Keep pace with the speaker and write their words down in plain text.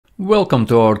Welcome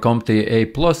to our CompTIA A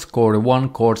Plus Core 1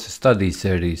 course study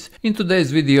series. In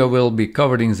today's video we'll be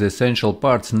covering the essential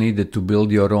parts needed to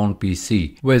build your own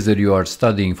PC. Whether you are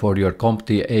studying for your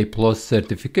CompTIA A Plus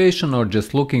certification or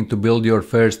just looking to build your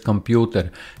first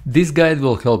computer, this guide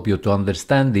will help you to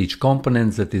understand each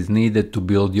component that is needed to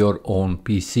build your own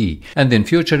PC. And in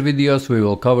future videos we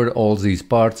will cover all these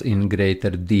parts in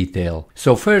greater detail.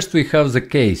 So first we have the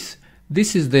case.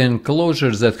 This is the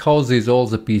enclosure that houses all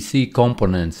the PC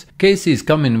components. Cases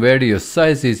come in various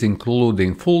sizes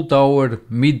including full tower,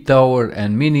 mid tower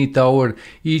and mini tower.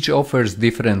 Each offers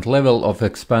different level of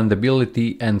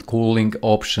expandability and cooling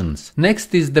options.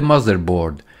 Next is the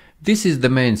motherboard. This is the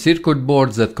main circuit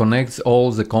board that connects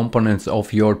all the components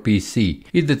of your PC.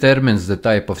 It determines the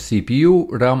type of CPU,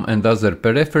 RAM and other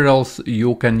peripherals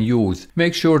you can use.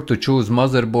 Make sure to choose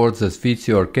motherboards that fits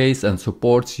your case and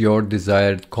supports your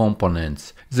desired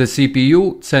components. The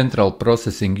CPU, Central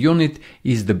Processing Unit,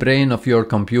 is the brain of your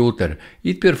computer.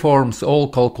 It performs all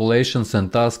calculations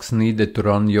and tasks needed to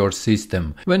run your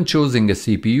system. When choosing a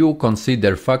CPU,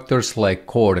 consider factors like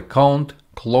core count,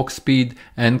 clock speed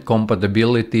and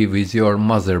compatibility with your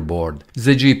motherboard.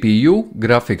 The GPU,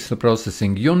 Graphics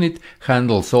Processing Unit,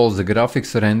 handles all the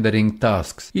graphics rendering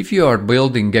tasks. If you are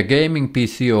building a gaming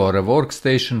PC or a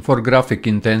workstation for graphic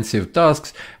intensive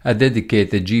tasks, a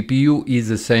dedicated GPU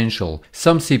is essential.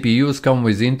 Some CPUs come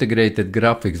with integrated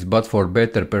graphics, but for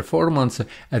better performance,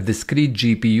 a discrete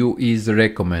GPU is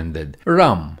recommended.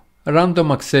 RAM, Random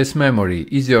Access Memory,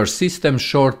 is your system's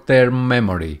short-term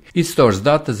memory. It stores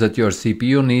data that your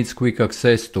CPU needs quick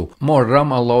access to. More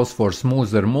RAM allows for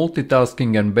smoother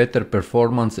multitasking and better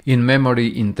performance in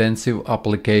memory-intensive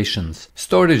applications.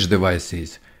 Storage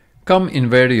devices come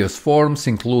in various forms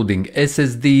including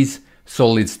SSDs,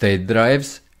 solid-state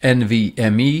drives,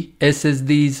 NVMe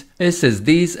SSDs.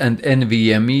 SSDs and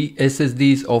NVMe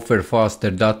SSDs offer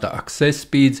faster data access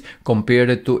speeds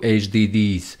compared to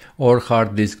HDDs or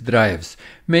hard disk drives,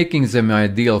 making them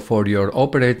ideal for your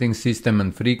operating system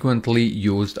and frequently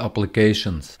used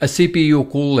applications. A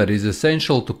CPU cooler is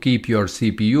essential to keep your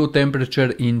CPU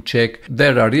temperature in check.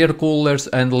 There are air coolers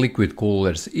and liquid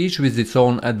coolers, each with its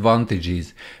own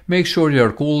advantages. Make sure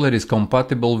your cooler is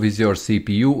compatible with your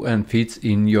CPU and fits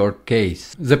in your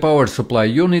case. The power supply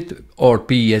unit, or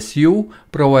PSU,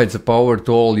 provides power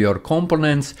to all your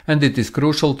components, and it is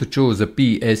crucial to choose a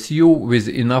PSU with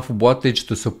enough wattage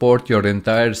to support your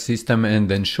entire system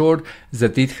and ensure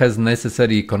that it has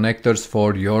necessary connectors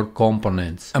for your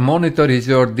components. A monitor is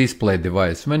your display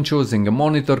device. When choosing a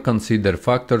monitor, consider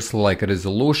factors like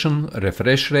resolution,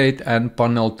 refresh rate and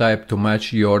panel type to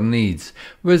match your needs,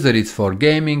 whether it's for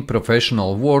gaming,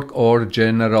 professional work or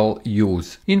general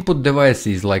use. Input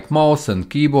devices like mouse and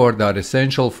keyboard are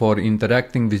essential for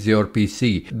interacting with your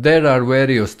PC. There are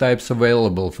various types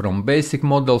available, from basic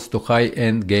models to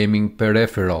high-end gaming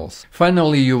peripherals.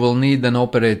 Finally, you will need an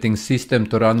operating system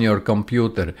to run your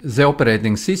computer. The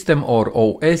operating system, or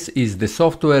OS, is the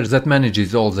software that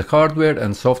manages all the hardware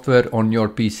and software on your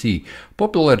PC.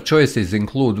 Popular choices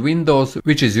include Windows,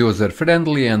 which is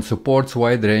user-friendly and supports a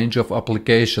wide range of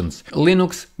applications,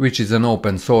 Linux, which is an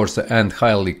open source and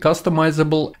highly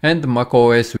customizable, and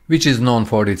macOS, which is known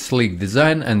for its sleek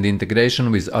design and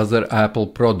integration with other Apple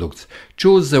products.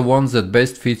 Choose the ones that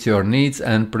best fits your needs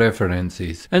and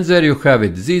preferences. And there you have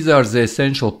it. These are the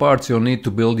essential parts you need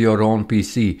to build your own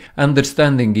PC.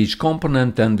 Understanding each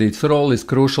component and its role is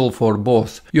crucial for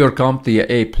both your CompTIA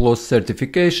A Plus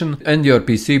certification and your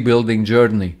PC building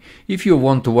journey. If you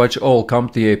want to watch all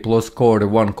CompTIA A Plus Core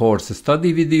 1 course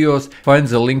study videos, find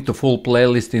the link to full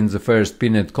playlist in the first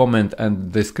pinned comment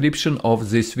and description of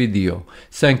this video.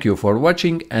 Thank you for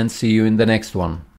watching and see you in the next one.